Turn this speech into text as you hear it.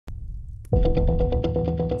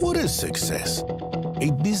What is success?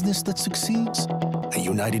 A business that succeeds? A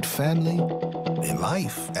united family? In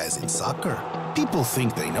life, as in soccer? People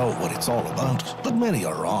think they know what it's all about, but many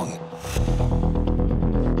are wrong.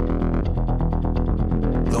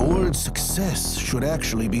 The word success should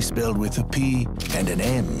actually be spelled with a P and an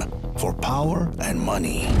M for power and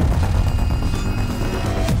money.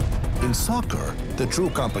 In soccer, the true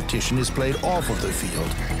competition is played off of the field.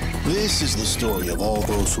 This is the story of all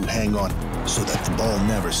those who hang on so that the ball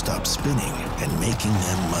never stops spinning and making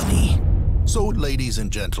them money. So, ladies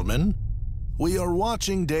and gentlemen, we are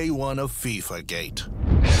watching day one of FIFA Gate.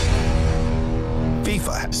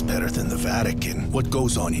 FIFA is better than the Vatican. What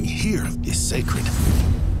goes on in here is sacred.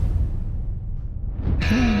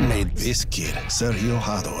 Who made this kid Sergio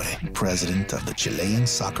Hadwe, president of the Chilean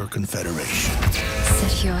Soccer Confederation?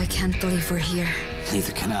 Sergio, I can't believe we're here.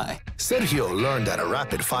 Neither can I. Sergio learned at a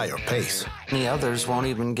rapid-fire pace. The others won't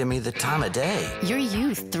even give me the time of day. Your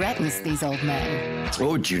youth threatens these old men. What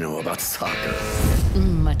would you know about soccer?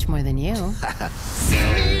 Much more than you.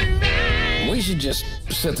 We should just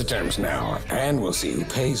set the terms now, and we'll see who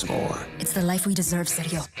pays more. It's the life we deserve,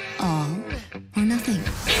 Sergio. All or nothing.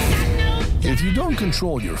 If you don't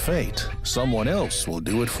control your fate, someone else will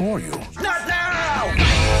do it for you. Not now!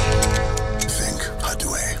 Think,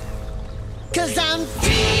 Hadwe. 'Cause I'm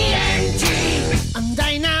TNT, I'm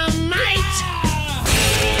dynamite,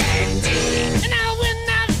 TNT, and I'll win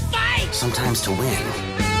the fight. Sometimes to win,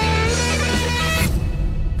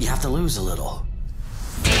 you have to lose a little.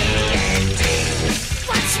 TNT,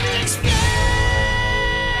 watch me explode.